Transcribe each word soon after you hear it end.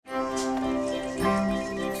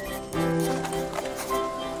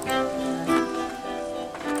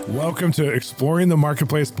Welcome to Exploring the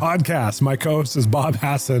Marketplace podcast. My co-host is Bob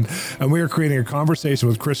Hasson, and we are creating a conversation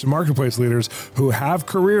with Christian marketplace leaders who have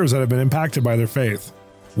careers that have been impacted by their faith.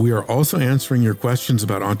 We are also answering your questions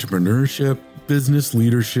about entrepreneurship, business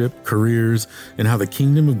leadership, careers, and how the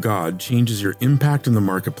kingdom of God changes your impact in the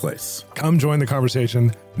marketplace. Come join the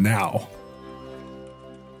conversation now.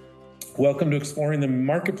 Welcome to Exploring the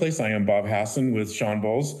Marketplace. I am Bob Hasson with Shawn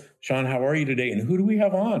Bolz. Shawn, how are you today? And who do we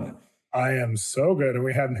have on? I am so good. And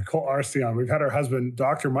we have Nicole Arce on. We've had her husband,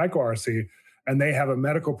 Dr. Michael Arce, and they have a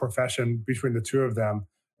medical profession between the two of them.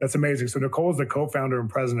 That's amazing. So Nicole is the co-founder and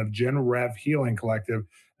president of Gen-Rev Healing Collective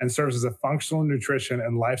and serves as a functional nutrition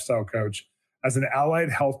and lifestyle coach. As an allied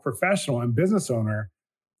health professional and business owner,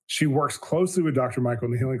 she works closely with Dr. Michael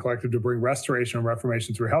and the Healing Collective to bring restoration and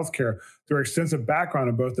reformation through healthcare. Through her extensive background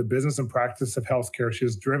in both the business and practice of healthcare, she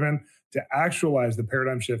is driven to actualize the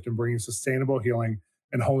paradigm shift in bringing sustainable healing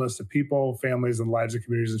and wholeness to people, families, and lives of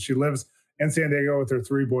communities. And she lives in San Diego with her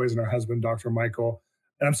 3 boys and her husband, Dr. Michael.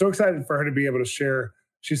 And I'm so excited for her to be able to share.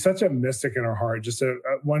 She's such a mystic in her heart, just a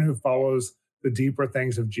one who follows the deeper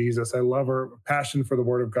things of Jesus. I love her passion for the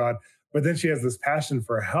Word of God, but then she has this passion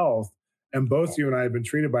for health. And both you and I have been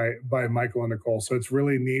treated by Michael and Nicole. So it's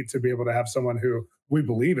really neat to be able to have someone who we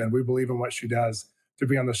believe in what she does, to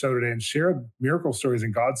be on the show today and share miracle stories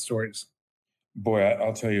and God stories. Boy,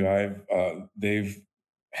 I'll tell you, they've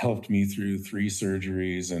helped me through 3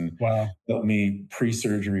 surgeries and helped me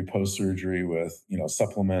pre-surgery, post-surgery with,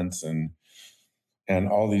 supplements and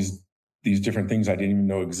all these different things I didn't even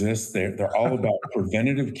know exist. They're all about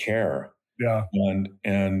preventative care. Yeah.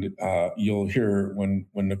 And you'll hear when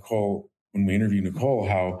we interview Nicole,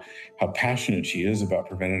 how passionate she is about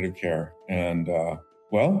preventative care. And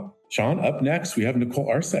Shawn, up next, we have Nicole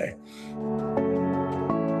Arce.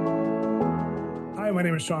 Hi, my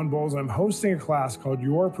name is Shawn Bolz. I'm hosting a class called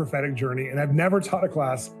Your Prophetic Journey, and I've never taught a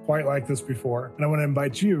class quite like this before, and I want to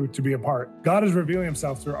invite you to be a part. God is revealing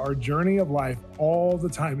himself through our journey of life all the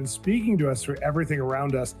time and speaking to us through everything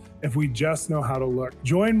around us if we just know how to look.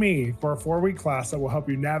 Join me for a 4-week class that will help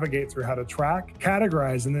you navigate through how to track,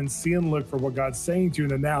 categorize, and then see and look for what God's saying to you in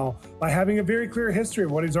the now by having a very clear history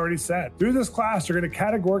of what he's already said. Through this class, you're going to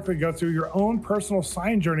categorically go through your own personal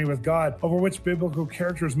sign journey with God over which biblical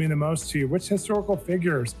characters mean the most to you, which historical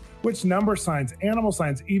figures, which number signs, animal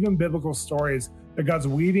signs, even biblical stories that God's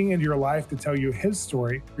weaving into your life to tell you his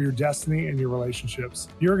story for your destiny and your relationships.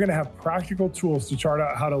 You're going to have practical tools to chart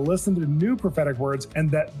out how to listen to new prophetic words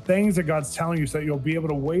and that things that God's telling you so that you'll be able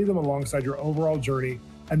to weigh them alongside your overall journey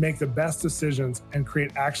and make the best decisions and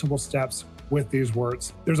create actionable steps with these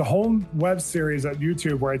words. There's a whole web series at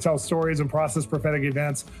YouTube where I tell stories and process prophetic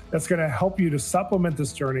events that's going to help you to supplement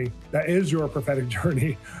this journey that is your prophetic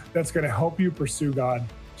journey, that's going to help you pursue God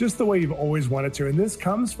just the way you've always wanted to. And this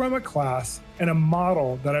comes from a class and a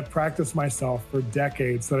model that I've practiced myself for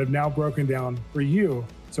decades that I've now broken down for you.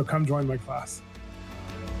 So come join my class.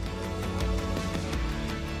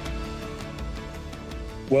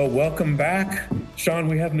 Well, welcome back. Shawn,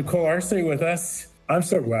 we have Nicole Arce with us. I'm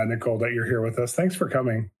so glad, Nicole, that you're here with us. Thanks for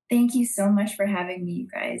coming. Thank you so much for having me, you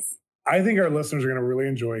guys. I think our listeners are going to really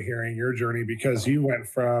enjoy hearing your journey because you went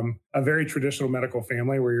from a very traditional medical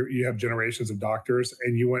family where you have generations of doctors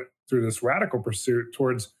and you went through this radical pursuit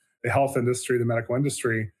towards the health industry, the medical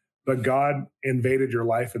industry, but God invaded your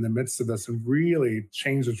life in the midst of this and really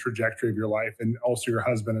changed the trajectory of your life and also your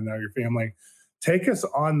husband and now your family. Take us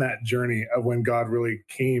on that journey of when God really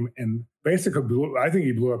came and basically I think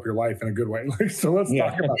he blew up your life in a good way. So let's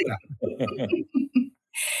talk about that.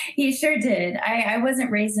 He sure did. I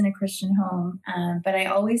wasn't raised in a Christian home, but I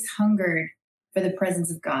always hungered for the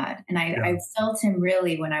presence of God. And I felt him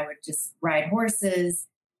really when I would just ride horses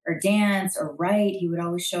or dance or write. He would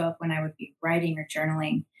always show up when I would be writing or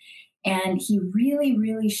journaling. And he really,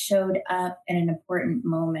 really showed up at an important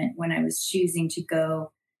moment when I was choosing to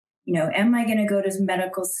go, am I going to go to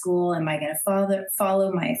medical school? Am I going to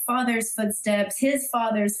follow my father's footsteps, his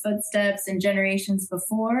father's footsteps, and generations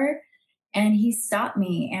before? And he stopped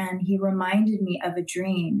me and he reminded me of a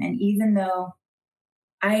dream. And even though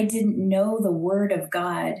I didn't know the word of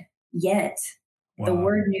God yet, the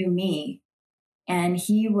word knew me. And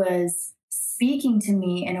he was speaking to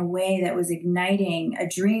me in a way that was igniting a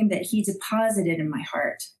dream that he deposited in my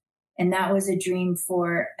heart. And that was a dream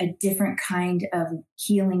for a different kind of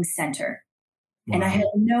healing center. Wow. And I had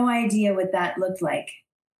no idea what that looked like.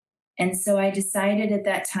 And so I decided at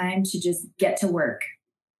that time to just get to work.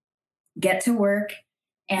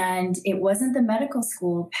 And it wasn't the medical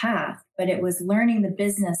school path, but it was learning the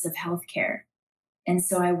business of healthcare. And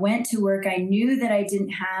so I went to work. I knew that I didn't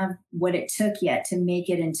have what it took yet to make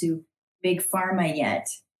it into big pharma yet.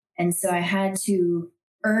 And so I had to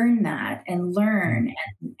earn that and learn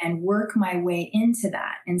and work my way into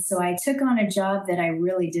that. And so I took on a job that I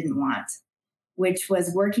really didn't want, which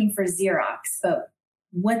was working for Xerox. But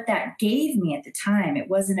what that gave me at the time, it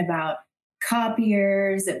wasn't about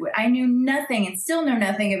copiers. I knew nothing and still know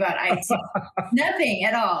nothing about IT, nothing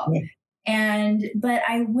at all. But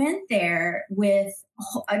I went there with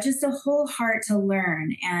just a whole heart to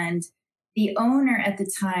learn. And the owner at the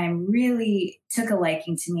time really took a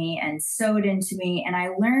liking to me and sewed into me. And I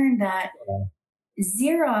learned that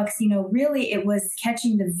Xerox, really it was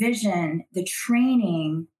catching the vision, the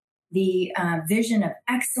training, the vision of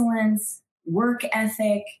excellence, work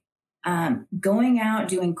ethic, going out,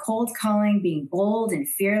 doing cold calling, being bold and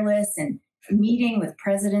fearless, and meeting with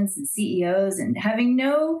presidents and CEOs and having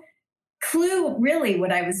no clue really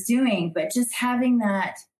what I was doing, but just having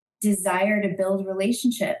that desire to build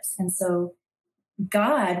relationships. And so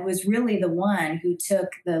God was really the one who took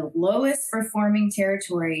the lowest performing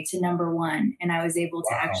territory to number one. And I was able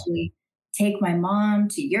to actually take my mom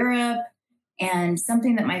to Europe, and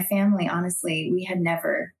something that my family, honestly, we had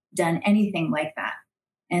never done anything like that.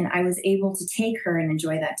 And I was able to take her and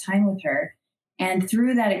enjoy that time with her. And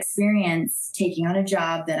through that experience, taking on a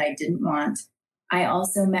job that I didn't want, I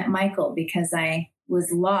also met Michael because I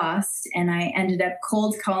was lost and I ended up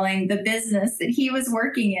cold calling the business that he was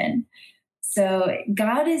working in. So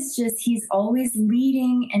God is he's always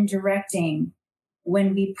leading and directing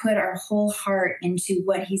when we put our whole heart into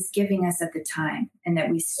what he's giving us at the time and that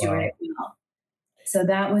we steward it well. So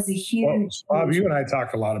that was a huge... Well, Bob, you and I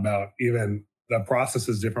talk a lot about even the process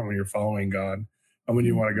is different when you're following God and when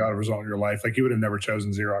you want a God result in your life. Like you would have never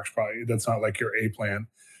chosen Xerox probably. That's not like your A plan.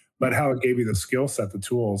 But how it gave you the skill set, the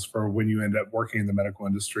tools for when you end up working in the medical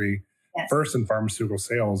industry, first in pharmaceutical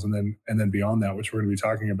sales, and then beyond that, which we're going to be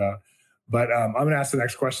talking about. But I'm going to ask the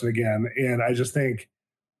next question again, and I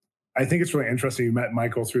think it's really interesting. You met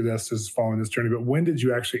Michael through this, is following this journey. But when did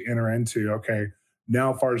you actually enter into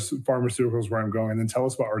now pharmaceuticals where I'm going? And then tell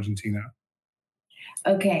us about Argentina.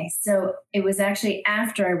 Okay, so it was actually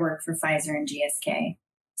after I worked for Pfizer and GSK.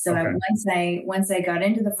 So once I got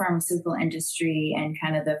into the pharmaceutical industry and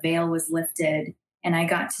kind of the veil was lifted, and I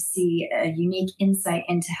got to see a unique insight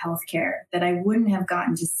into healthcare that I wouldn't have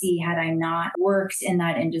gotten to see had I not worked in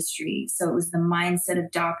that industry. So it was the mindset of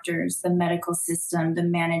doctors, the medical system, the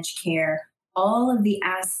managed care, all of the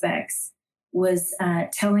aspects was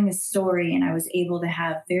telling a story. And I was able to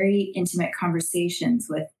have very intimate conversations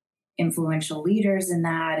with influential leaders in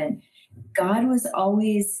that. And God was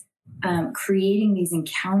always creating these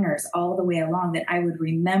encounters all the way along that I would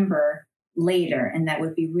remember later, and that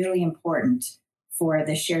would be really important for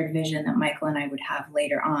the shared vision that Michael and I would have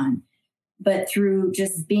later on. But through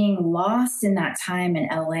just being lost in that time in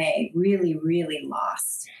LA, really, really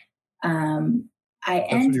lost. That's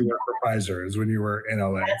when you worked for Pfizer, is when you were in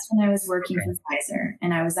LA. That's when I was working for Pfizer.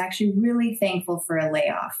 And I was actually really thankful for a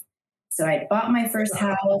layoff. So I bought my first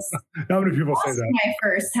house. How many people say that? My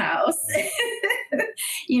first house,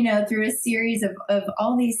 through a series of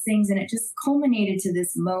all these things. And it just culminated to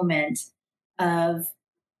this moment of,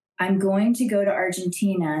 I'm going to go to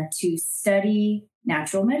Argentina to study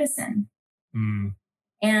natural medicine. Mm.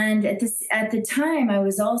 And at the time, I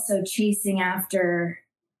was also chasing after,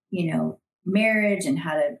 marriage and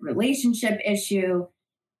had a relationship issue.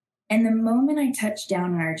 And the moment I touched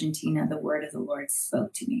down in Argentina, the word of the Lord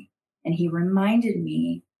spoke to me. And he reminded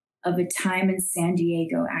me of a time in San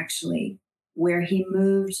Diego, actually, where he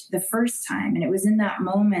moved the first time. And it was in that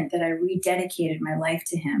moment that I rededicated my life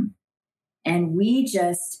to him. And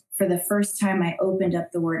for the first time, I opened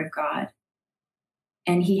up the word of God.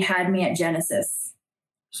 And he had me at Genesis.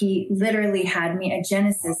 He literally had me at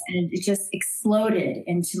Genesis. And it just exploded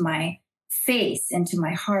into my face, into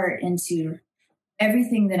my heart, into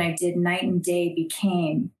everything that I did night and day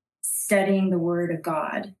became studying the word of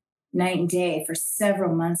God night and day for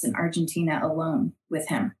several months in Argentina alone with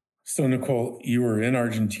him. So Nicole, you were in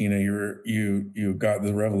Argentina, you got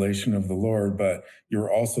the revelation of the Lord, but you were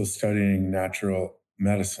also studying natural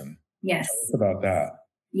medicine. Yes. Tell us about that.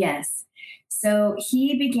 Yes. So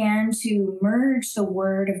he began to merge the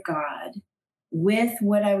word of God with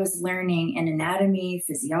what I was learning in anatomy,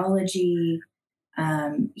 physiology.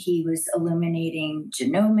 He was illuminating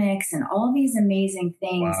genomics and all these amazing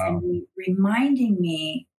things. Wow. And reminding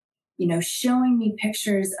me, showing me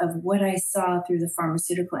pictures of what I saw through the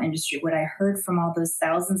pharmaceutical industry, what I heard from all those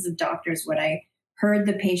thousands of doctors, what I heard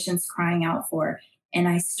the patients crying out for. And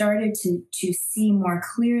I started to see more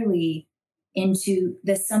clearly into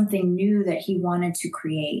something new that he wanted to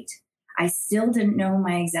create. I still didn't know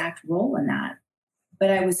my exact role in that, but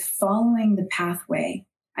I was following the pathway.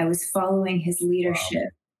 I was following his leadership.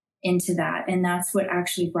 into that. And that's what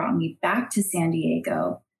actually brought me back to San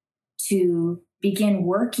Diego to begin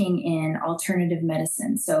working in alternative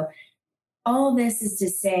medicine. So all this is to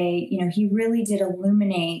say, he really did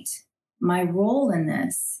illuminate my role in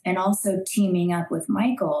this, and also teaming up with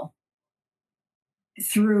Michael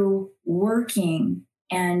through working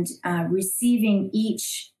and receiving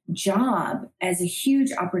each job as a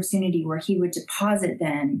huge opportunity where he would deposit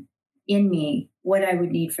then in me what I would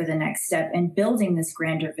need for the next step, and building this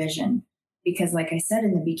grander vision. Because like I said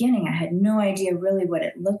in the beginning, I had no idea really what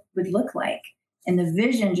it would look like. And the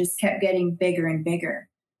vision just kept getting bigger and bigger.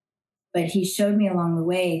 But he showed me along the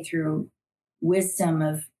way through wisdom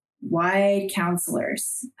of wise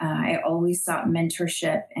counselors. I always sought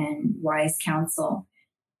mentorship and wise counsel.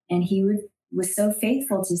 And he was so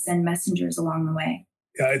faithful to send messengers along the way.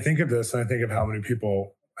 Yeah, I think of this, and I think of how many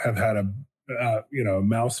people have had a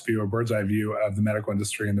mouse view or bird's eye view of the medical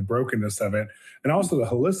industry and the brokenness of it. And also the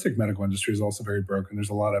holistic medical industry is also very broken. There's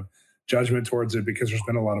a lot of judgment towards it because there's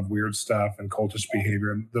been a lot of weird stuff and cultish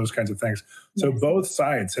behavior and those kinds of things. So both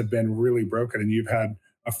sides have been really broken, and you've had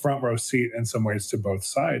a front row seat in some ways to both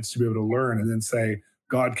sides to be able to learn and then say,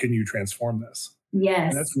 God, can you transform this?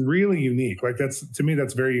 Yes. And that's really unique. Like to me,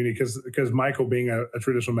 that's very unique because Michael being a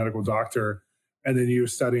traditional medical doctor, and then you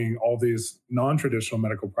studying all these non-traditional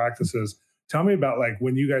medical practices. Tell me about like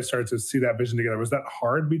when you guys started to see that vision together. Was that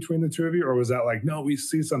hard between the two of you, or was that like, no, we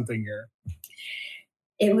see something here?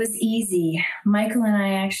 It was easy. Michael and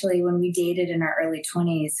I actually, when we dated in our early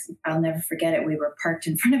 20s, I'll never forget it. We were parked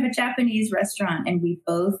in front of a Japanese restaurant, and we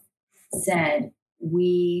both said,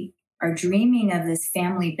 we are dreaming of this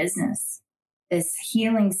family business, this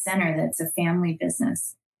healing center that's a family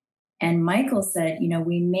business. And Michael said,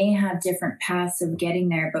 we may have different paths of getting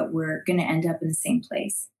there, but we're going to end up in the same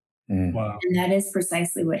place. Wow. And that is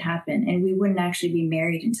precisely what happened. And we wouldn't actually be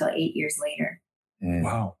married until 8 years later.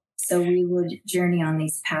 Wow. So we would journey on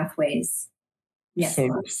these pathways. Yes.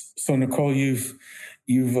 So Nicole,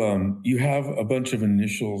 you have a bunch of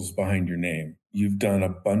initials behind your name. You've done a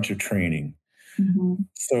bunch of training. Mm-hmm.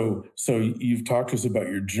 So you've talked to us about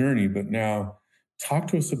your journey, but now talk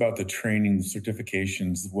to us about the training, the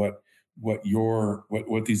certifications, what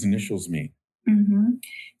these initials mean. Mm-hmm.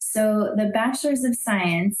 So the Bachelor's of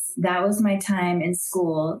Science, that was my time in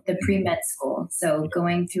school, the pre-med school. So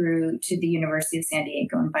going through to the University of San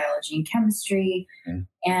Diego in biology and chemistry.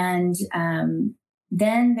 And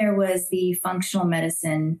then there was the functional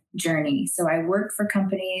medicine journey. So I worked for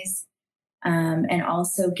companies and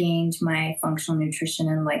also gained my functional nutrition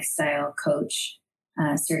and lifestyle coach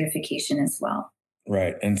certification as well.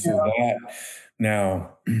 Right. And so that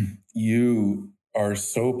now you are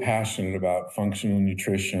so passionate about functional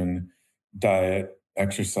nutrition, diet,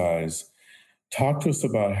 exercise. Talk to us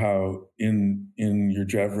about how in your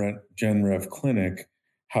Gen-Rev clinic,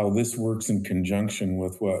 how this works in conjunction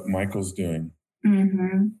with what Michael's doing.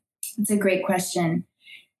 Mm-hmm. It's a great question.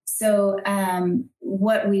 So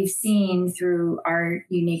what we've seen through our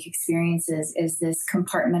unique experiences is this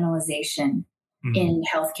compartmentalization in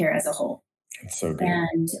healthcare as a whole. It's so good.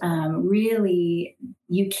 And really,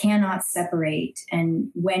 you cannot separate. And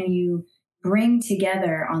when you bring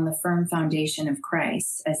together on the firm foundation of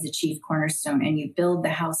Christ as the chief cornerstone, and you build the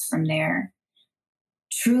house from there,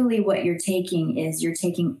 truly what you're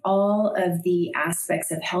taking all of the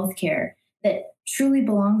aspects of healthcare that truly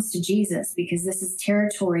belongs to Jesus, because this is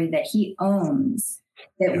territory that he owns,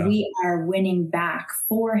 that we are winning back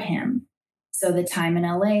for him. So the time in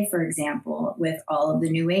LA, for example, with all of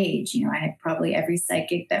the new age, I had probably every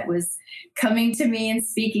psychic that was coming to me and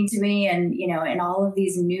speaking to me, and, in all of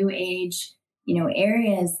these new age,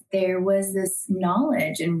 areas, there was this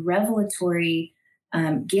knowledge and revelatory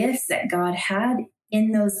gifts that God had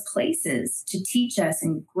in those places to teach us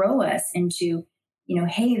and grow us into,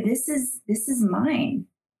 hey, this is mine.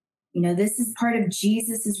 This is part of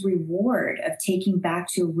Jesus's reward of taking back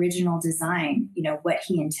to original design, what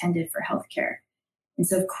he intended for healthcare. And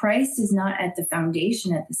so if Christ is not at the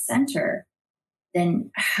foundation, at the center, then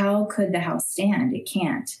how could the house stand? It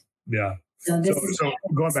can't. Yeah. So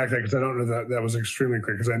going back to that, because I don't know that was extremely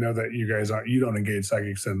clear, because I know that you guys you don't engage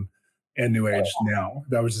psychics and New Age now.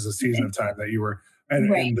 That was just a season of time that you were, and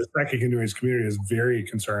the psychic and New Age community is very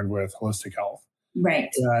concerned with holistic health. Right.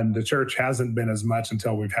 And the church hasn't been as much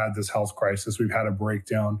until we've had this health crisis. We've had a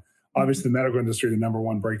breakdown. Obviously, the medical industry, the number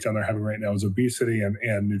one breakdown they're having right now is obesity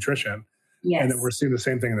and nutrition. Yes. And then we're seeing the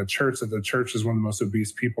same thing in the church, that the church is one of the most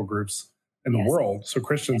obese people groups in the world. So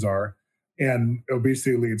Christians are. And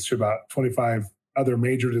obesity leads to about 25 other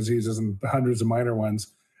major diseases and hundreds of minor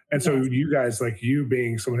ones. And so you guys, like you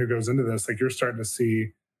being someone who goes into this, like you're starting to see,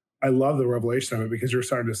 I love the revelation of it, because you're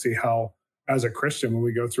starting to see how as a Christian, when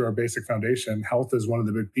we go through our basic foundation, health is one of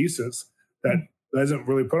the big pieces that isn't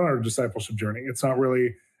really put on our discipleship journey. It's not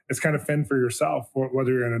really, it's kind of fend for yourself,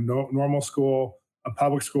 whether you're in a normal school, a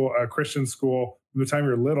public school, a Christian school. From the time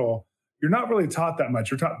you're little, you're not really taught that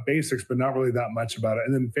much. You're taught basics, but not really that much about it.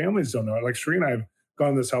 And then families don't know it. Like Sheree and I have gone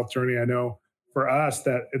on this health journey. I know for us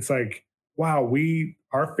that it's like, wow,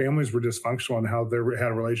 our families were dysfunctional in how they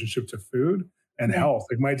had a relationship to food and health.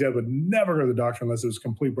 Like my dad would never go to the doctor unless it was a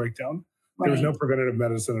complete breakdown. Right. There was no preventative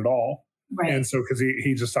medicine at all. Right. And so, because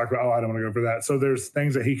he just talked about, I don't want to go for that. So there's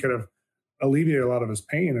things that he could have alleviated a lot of his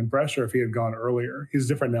pain and pressure if he had gone earlier. He's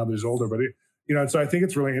different now that he's older, but and so I think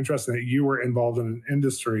it's really interesting that you were involved in an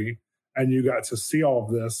industry and you got to see all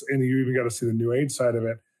of this, and you even got to see the new age side of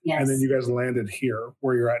it. Yes. And then you guys landed here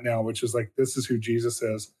where you're at now, which is like, this is who Jesus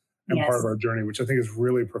is and part of our journey, which I think is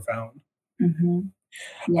really profound. Mm-hmm.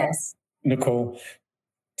 Yes. Nicole,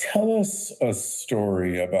 tell us a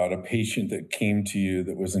story about a patient that came to you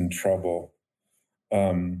that was in trouble.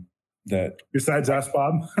 That besides us,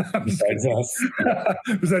 Bob? Besides us.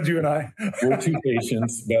 Besides you and I. We're two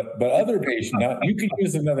patients, but other patient, you could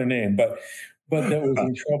use another name, but that was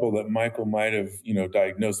in trouble that Michael might have,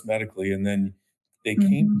 diagnosed medically, and then they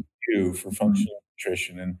came to you for functional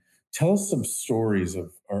nutrition. And tell us some stories or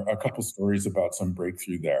a couple stories about some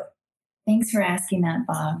breakthrough there. Thanks for asking that,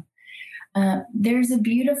 Bob. There's a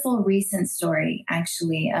beautiful recent story,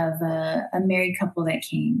 actually, of a married couple that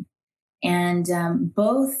came. And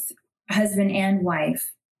both husband and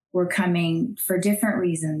wife were coming for different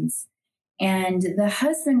reasons. And the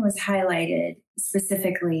husband was highlighted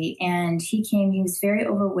specifically. And he was very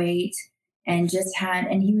overweight and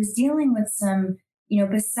he was dealing with some,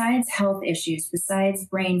 besides health issues, besides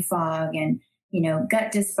brain fog and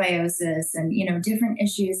gut dysbiosis and, different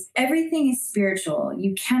issues. Everything is spiritual.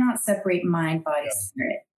 You cannot separate mind, body,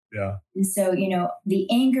 spirit. Yeah. And so, the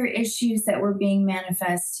anger issues that were being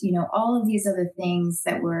manifest, all of these other things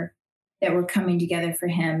that were coming together for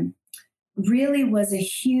him really was a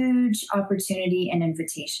huge opportunity and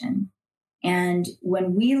invitation. And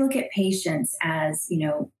when we look at patients as,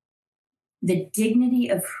 the dignity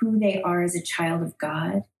of who they are as a child of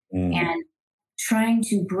God and trying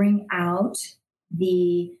to bring out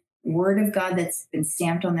the word of God that's been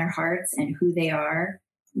stamped on their hearts and who they are,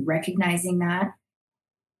 recognizing that,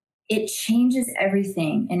 it changes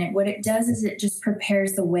everything. And what it does is it just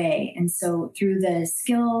prepares the way. And so through the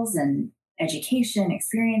skills and education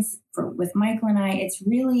experience with Michael and I, it's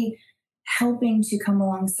really helping to come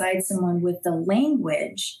alongside someone with the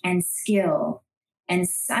language and skill and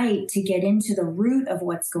sight to get into the root of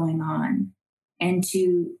what's going on and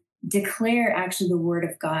to declare actually the word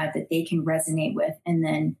of God that they can resonate with and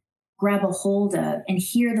then grab a hold of and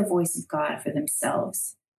hear the voice of God for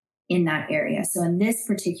themselves in that area. So in this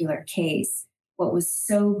particular case, what was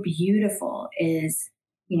so beautiful is,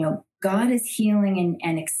 God is healing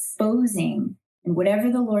and exposing, and whatever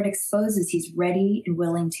the Lord exposes, he's ready and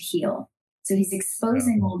willing to heal. So he's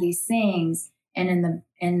exposing all these things. And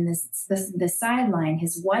in the sideline,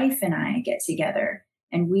 his wife and I get together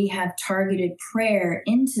and we have targeted prayer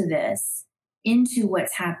into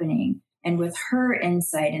what's happening. And with her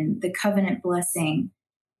insight and the covenant blessing,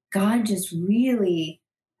 God just really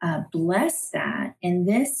blessed that. And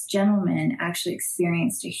this gentleman actually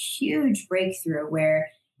experienced a huge breakthrough where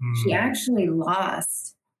he actually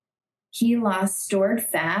lost stored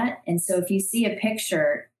fat. And so if you see a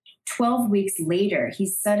picture, 12 weeks later, he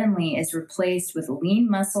suddenly is replaced with lean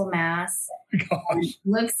muscle mass.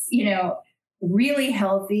 Looks, really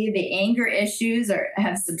healthy. The anger issues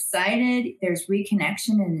have subsided. There's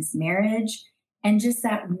reconnection in his marriage. And just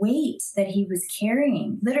that weight that he was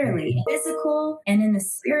carrying, literally physical and in the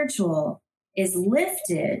spiritual, is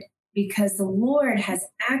lifted because the Lord has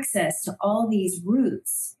access to all these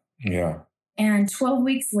roots. Yeah. And 12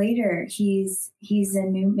 weeks later, he's a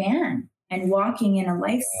new man and walking in a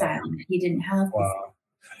lifestyle that he didn't have before. Wow.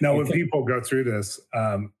 Now, when people go through this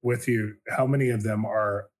with you, how many of them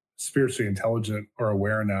are spiritually intelligent or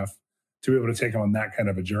aware enough to be able to take on that kind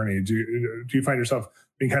of a journey? Do you find yourself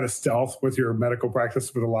being kind of stealth with your medical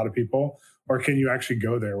practice with a lot of people, or can you actually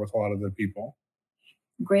go there with a lot of the people?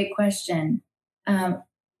 Great question.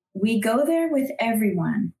 We go there with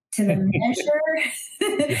everyone to the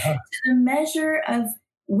measure of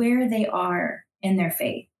where they are in their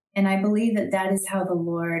faith. And I believe that is how the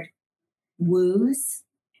Lord woos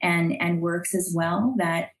and works as well,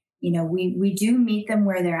 that, we do meet them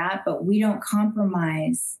where they're at, but we don't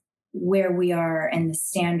compromise where we are and the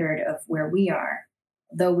standard of where we are.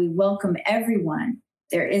 Though we welcome everyone,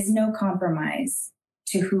 there is no compromise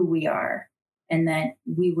to who we are, and that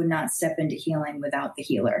we would not step into healing without the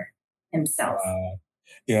healer himself.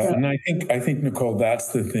 Yeah. So, and I think, Nicole,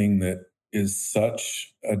 that's the thing that is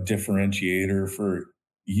such a differentiator for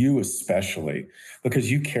you, especially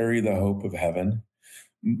because you carry the hope of heaven.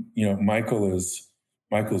 Michael is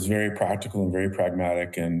very practical and very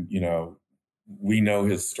pragmatic, and we know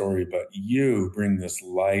his story, but you bring this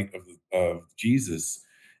light of Jesus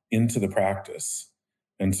into the practice,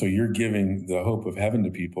 and so you're giving the hope of heaven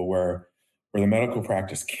to people where the medical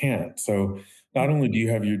practice can't. So not only do you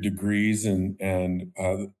have your degrees and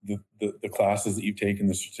the classes that you've taken,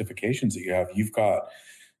 the certifications that you have, you've got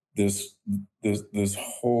this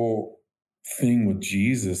whole thing with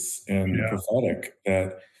Jesus and the prophetic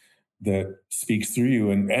that speaks through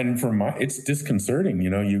you. And it's disconcerting.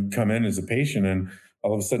 You come in as a patient and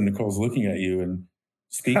all of a sudden Nicole's looking at you and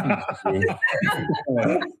speaking to you.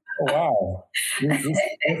 Like, oh, wow, this is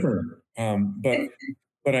different.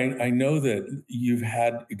 But I know that you've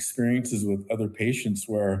had experiences with other patients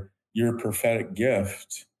where your prophetic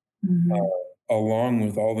gift, along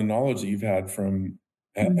with all the knowledge that you've had from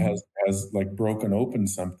has like broken open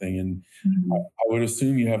something. And I would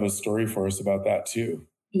assume you have a story for us about that too.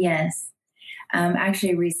 Yes.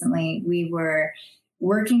 Actually, recently we were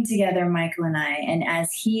working together, Michael and I, and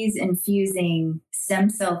as he's infusing stem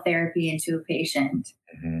cell therapy into a patient,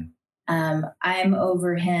 I'm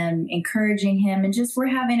over him, encouraging him, and just we're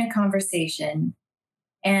having a conversation.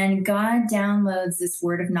 And God downloads this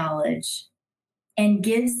word of knowledge and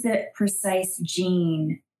gives the precise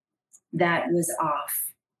gene that was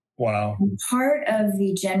off. Wow. And part of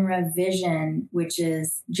the Gen-Rev vision, which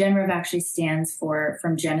is Gen-Rev actually stands for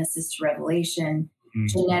from Genesis to Revelation,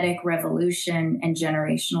 genetic revolution and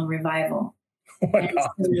generational revival. Oh my God,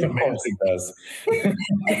 of course it does.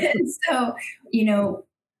 So,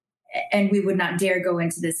 and we would not dare go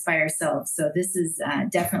into this by ourselves. So this is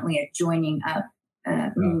definitely a joining up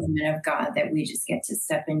movement of God that we just get to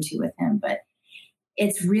step into with him. But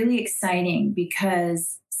it's really exciting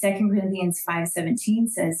because 2 Corinthians 5:17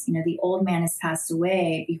 says, the old man has passed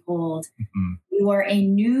away. Behold, you are a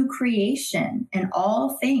new creation in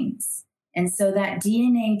all things. And so that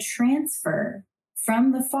DNA transfer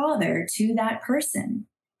from the Father to that person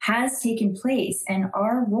has taken place. And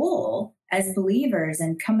our role as believers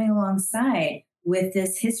and coming alongside with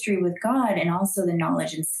this history with God and also the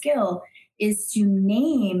knowledge and skill is to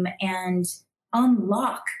name and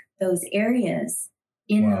unlock those areas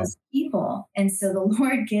in those people. And so the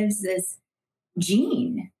Lord gives this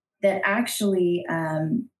gene that actually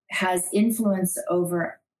has influence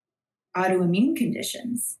over autoimmune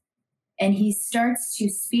conditions. And he starts to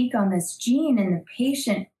speak on this gene, and the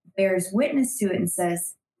patient bears witness to it and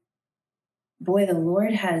says, boy, the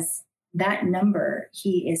Lord has that number.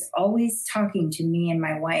 He is always talking to me and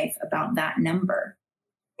my wife about that number.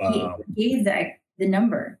 Wow. He gave the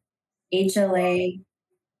number, HLA,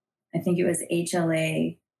 I think it was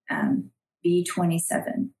HLA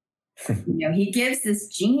B27. He gives this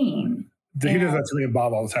gene. He does that to me and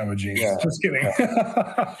Bob all the time with genes. Yeah. Just kidding.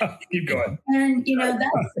 Keep going. And,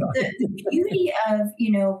 that's the beauty of,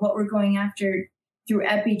 what we're going after through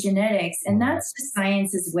epigenetics. And that's just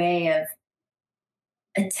science's way of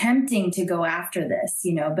attempting to go after this,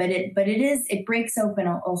 but it breaks open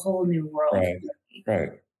a whole new world.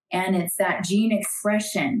 Right. And it's that gene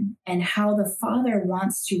expression and how the Father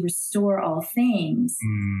wants to restore all things.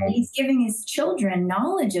 And he's giving his children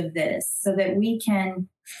knowledge of this so that we can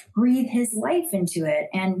breathe his life into it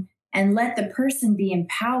and let the person be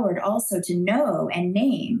empowered also to know and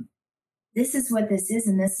name, this is what this is,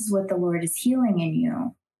 and this is what the Lord is healing in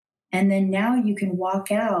you. And then now you can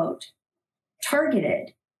walk out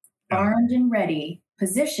targeted, armed and ready,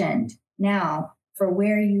 positioned now for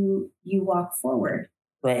where you walk forward.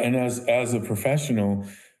 Right. And as a professional,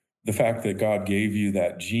 the fact that God gave you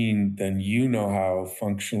that gene, then how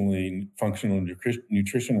functional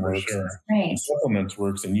nutrition works, and supplements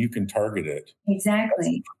works, and you can target it.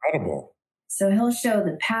 Exactly. That's incredible. So he'll show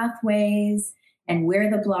the pathways and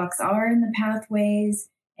where the blocks are in the pathways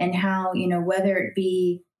and how, whether it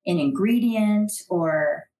be an ingredient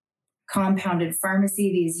or compounded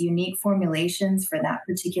pharmacy, these unique formulations for that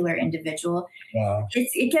particular individual. Wow.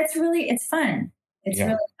 It's fun. It's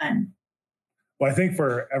really fun. Well, I think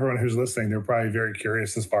for everyone who's listening, they're probably very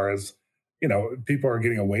curious as far as, people are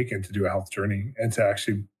getting awakened to do a health journey and to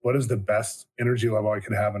actually, what is the best energy level I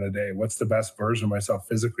can have in a day? What's the best version of myself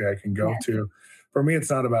physically I can go to? For me, it's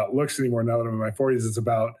not about looks anymore now that I'm in my 40s. It's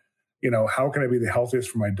about, how can I be the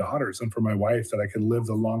healthiest for my daughters and for my wife that I can live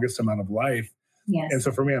the longest amount of life? Yes. And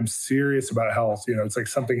so for me, I'm serious about health. It's like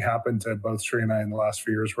something happened to both Sherry and I in the last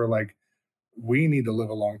few years where like, we need to live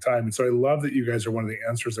a long time. And so I love that you guys are one of the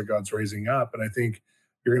answers that God's raising up. And I think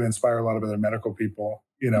you're going to inspire a lot of other medical people,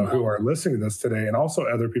 who are listening to this today, and also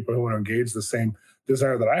other people who want to engage the same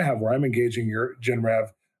desire that I have, where I'm engaging your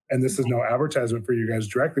Gen-Rev. And this is no advertisement for you guys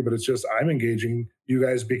directly, but it's just I'm engaging you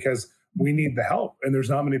guys because we need the help. And there's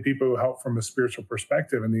not many people who help from a spiritual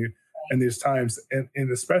perspective in these times,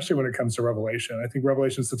 and especially when it comes to revelation. I think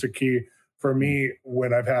revelation is such a key for me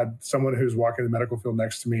when I've had someone who's walking the medical field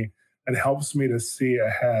next to me and helps me to see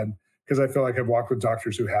ahead, because I feel like I've walked with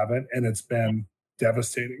doctors who haven't, and it's been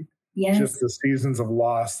devastating. Yes. Just the seasons of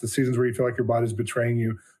loss, the seasons where you feel like your body's betraying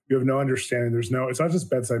you. You have no understanding. It's not just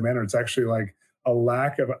bedside manner. It's actually like a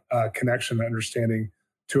lack of connection and understanding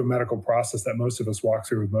to a medical process that most of us walk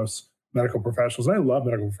through with most medical professionals. And I love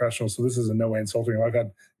medical professionals, so this is in no way insulting. I've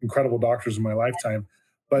had incredible doctors in my lifetime,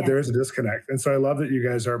 but there is a disconnect. And so I love that you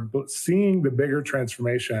guys are seeing the bigger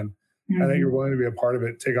transformation, and that you're willing to be a part of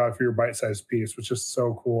it, take off your bite-sized piece, which is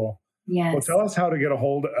so cool. Yes. Well, tell us how to get a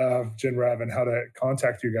hold of Gen-Rev and how to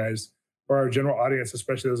contact you guys, for our general audience,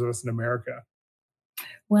 especially those of us in America.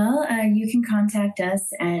 Well, you can contact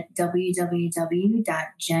us at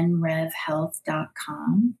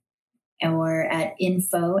www.genrevhealth.com or at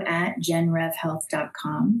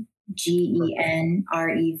info@genrevhealth.com,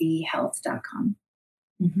 GENREV health.com.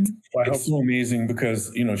 Mm-hmm. Well, it's so amazing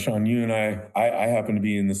because, Shawn, you and I happen to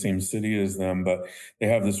be in the same city as them, but they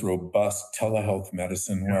have this robust telehealth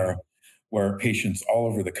medicine where patients all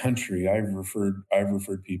over the country, I've referred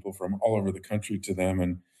people from all over the country to them,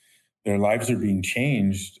 and their lives are being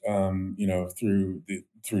changed, through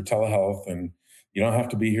telehealth, and you don't have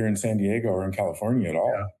to be here in San Diego or in California at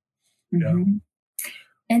all. Yeah. Mm-hmm.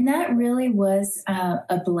 And that really was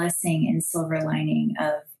a blessing and silver lining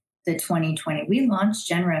of the 2020. We launched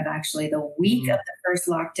Gen-Rev actually the week of the first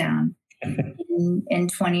lockdown in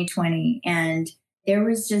 2020. And there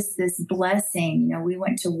was just this blessing. We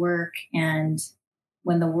went to work, and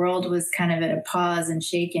when the world was kind of at a pause and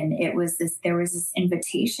shaken, there was this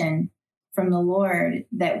invitation from the Lord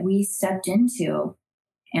that we stepped into,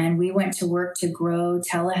 and we went to work to grow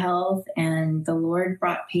telehealth, and the Lord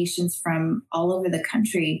brought patients from all over the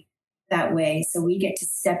country that way. So we get to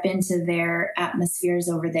step into their atmospheres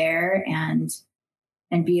over there and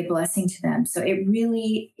be a blessing to them. So it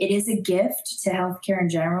is a gift to healthcare in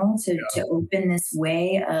general to open this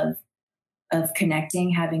way of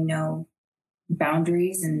connecting, having no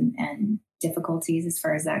boundaries and difficulties as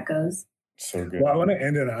far as that goes. So good. Well, I want to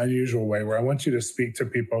end in an unusual way, where I want you to speak to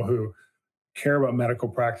people who care about medical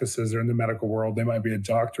practices. They're in the medical world. They might be a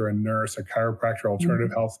doctor, a nurse, a chiropractor,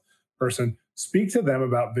 alternative health person. Speak to them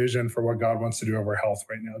about vision for what God wants to do over health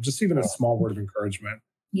right now. Just even a small word of encouragement.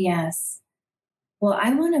 Yes. Well,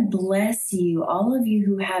 I want to bless you, all of you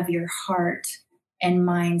who have your heart and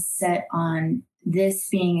mind set on this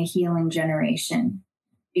being a healing generation,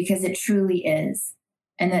 because it truly is.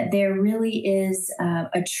 And that there really is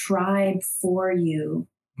a tribe for you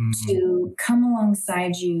to come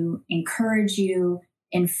alongside you, encourage you,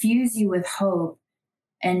 infuse you with hope,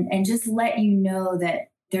 and just let you know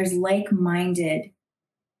that there's like-minded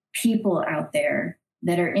people out there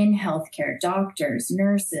that are in healthcare, doctors,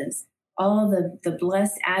 nurses, all the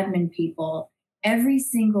blessed admin people, every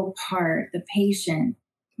single part, the patient,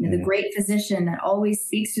 the great physician that always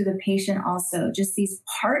speaks to the patient also, just these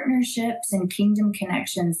partnerships and kingdom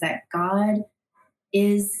connections that God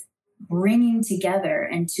is bringing together,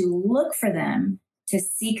 and to look for them, to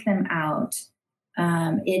seek them out.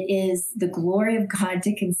 It is the glory of God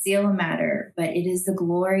to conceal a matter, but it is the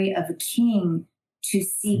glory of a king to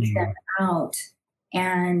seek them out.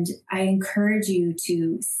 And I encourage you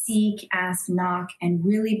to seek, ask, knock, and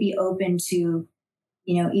really be open to,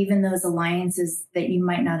 even those alliances that you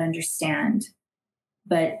might not understand,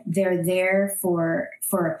 but they're there for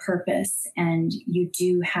a purpose. And you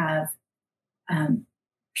do have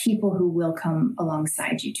people who will come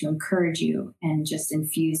alongside you to encourage you and just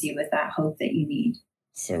infuse you with that hope that you need.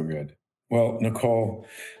 So good. Well, Nicole,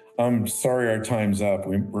 I'm sorry our time's up.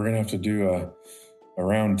 We're going to have to do a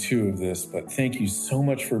round 2 of this, but thank you so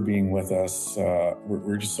much for being with us.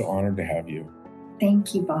 We're just so honored to have you.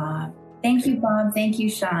 Thank you, Bob. Thank you, Bob. Thank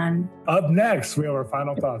you, Shawn. Up next, we have our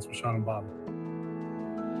final thoughts with Shawn and Bob.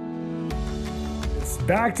 It's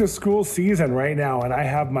back to school season right now, and I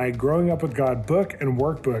have my Growing Up with God book and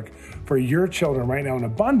workbook for your children right now in a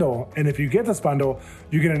bundle. And if you get this bundle,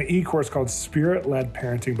 you get an e-course called Spirit-Led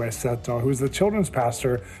Parenting by Seth Dahl, who's the children's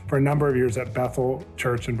pastor for a number of years at Bethel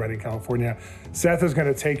Church in Redding, California. Seth is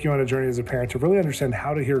going to take you on a journey as a parent to really understand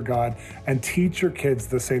how to hear God and teach your kids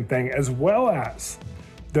the same thing, as well as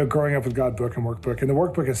the Growing Up with God book and workbook. And the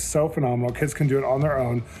workbook is so phenomenal. Kids can do it on their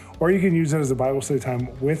own, or you can use it as a Bible study time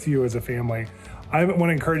with you as a family. I want to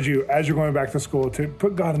encourage you, as you're going back to school, to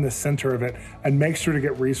put God in the center of it and make sure to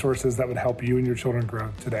get resources that would help you and your children grow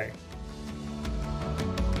today.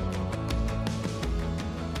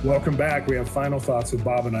 Welcome back. We have final thoughts with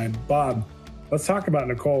Bob and I. Bob, let's talk about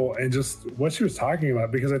Nicole and just what she was talking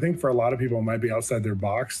about, because I think for a lot of people it might be outside their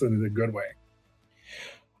box in a good way.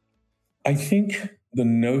 I think the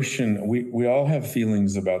notion, we all have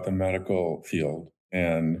feelings about the medical field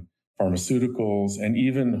and pharmaceuticals and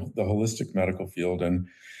even the holistic medical field. And,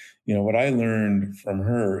 what I learned from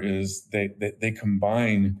her is they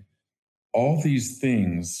combine all these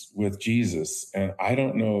things with Jesus. And I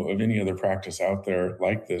don't know of any other practice out there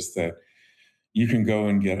like this, that you can go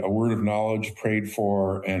and get a word of knowledge prayed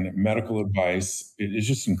for and medical advice. It's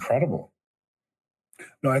just incredible.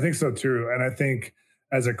 No, I think so too. And I think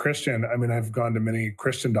as a Christian, I've gone to many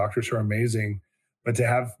Christian doctors who are amazing, but to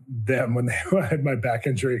have them, when I had my back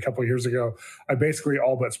injury a couple of years ago, I basically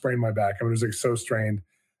all but sprained my back. I was like so strained.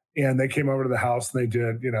 And they came over to the house and they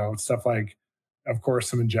did, stuff like, of course,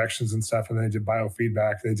 some injections and stuff. And they did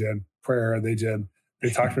biofeedback. They did prayer. They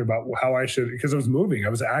talked to me about how I should, because I was moving. I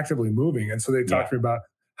was actively moving. And so they talked to me about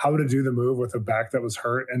how to do the move with a back that was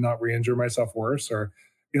hurt and not re-injure myself worse, or,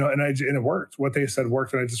 and it worked. What they said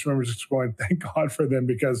worked. And I just remember just going, thank God for them,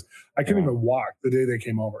 because I couldn't even walk the day they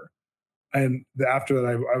came over. And after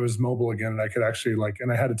that, I was mobile again, and I could actually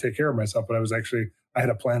and I had to take care of myself, but I had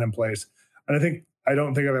a plan in place. And I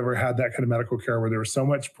don't think I've ever had that kind of medical care where there was so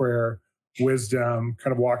much prayer, wisdom,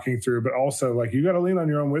 kind of walking through, but also you got to lean on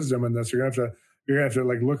your own wisdom in this. You're going to have to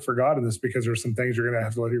look for God in this, because there's some things you're going to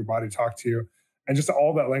have to let your body talk to you, and just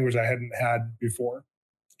all that language I hadn't had before.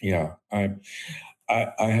 Yeah. I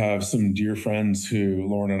have some dear friends who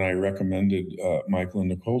Lauren and I recommended Michael and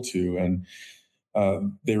Nicole to, and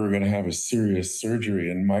they were going to have a serious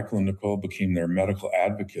surgery, and Michael and Nicole became their medical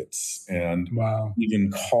advocates and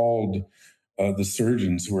even called the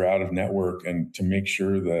surgeons who were out of network and to make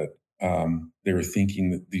sure that they were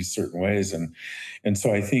thinking these certain ways. And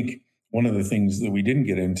so I think one of the things that we didn't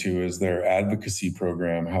get into is their advocacy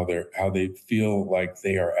program, how they feel like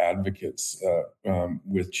they are advocates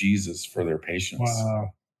with Jesus for their patients.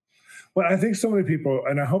 Wow. Well, I think so many people,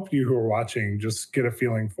 and I hope you who are watching just get a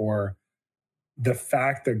feeling for the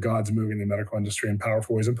fact that God's moving the medical industry in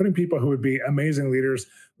powerful ways and putting people who would be amazing leaders,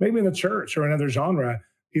 maybe in the church or another genre,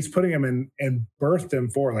 he's putting them in and birthed them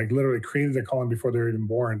for, literally created a calling before they're even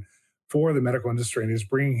born for the medical industry. And he's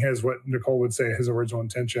bringing what Nicole would say, his original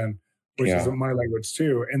intention, which is my language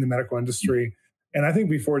too, in the medical industry. And I think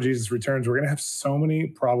before Jesus returns, we're going to have so many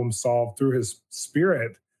problems solved through his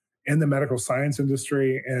spirit in the medical science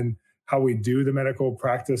industry and how we do the medical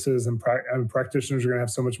practices, and practitioners are going to have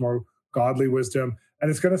so much more godly wisdom.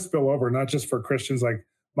 And it's going to spill over, not just for Christians like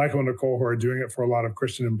Michael and Nicole, who are doing it for a lot of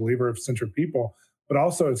Christian and believer-centered people, but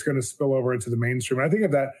also it's going to spill over into the mainstream. And I think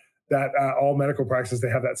of that all medical practices, they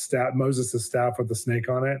have that staff, Moses' staff with the snake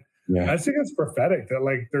on it. Yeah. I think it's prophetic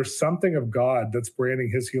that there's something of God that's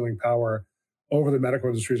branding his healing power over the medical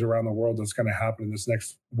industries around the world that's going to happen in this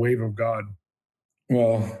next wave of God.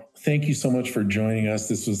 Well, thank you so much for joining us.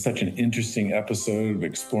 This was such an interesting episode of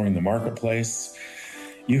Exploring the Marketplace.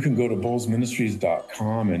 You can go to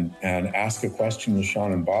bolzministries.com and ask a question with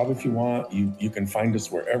Shawn and Bob if you want. You can find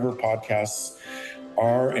us wherever podcasts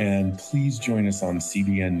are, and please join us on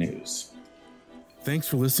CBN News. Thanks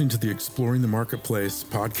for listening to the Exploring the Marketplace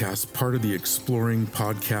podcast, part of the Exploring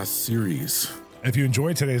podcast series. If you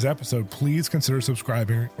enjoyed today's episode, please consider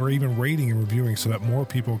subscribing or even rating and reviewing so that more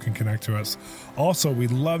people can connect to us. Also, we'd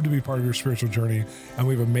love to be part of your spiritual journey, and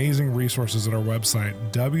we have amazing resources at our website,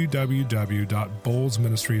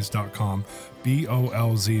 www.bolzministries.com,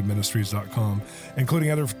 BOLZ including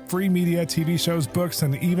other free media, TV shows, books,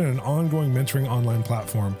 and even an ongoing mentoring online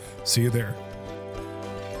platform. See you there.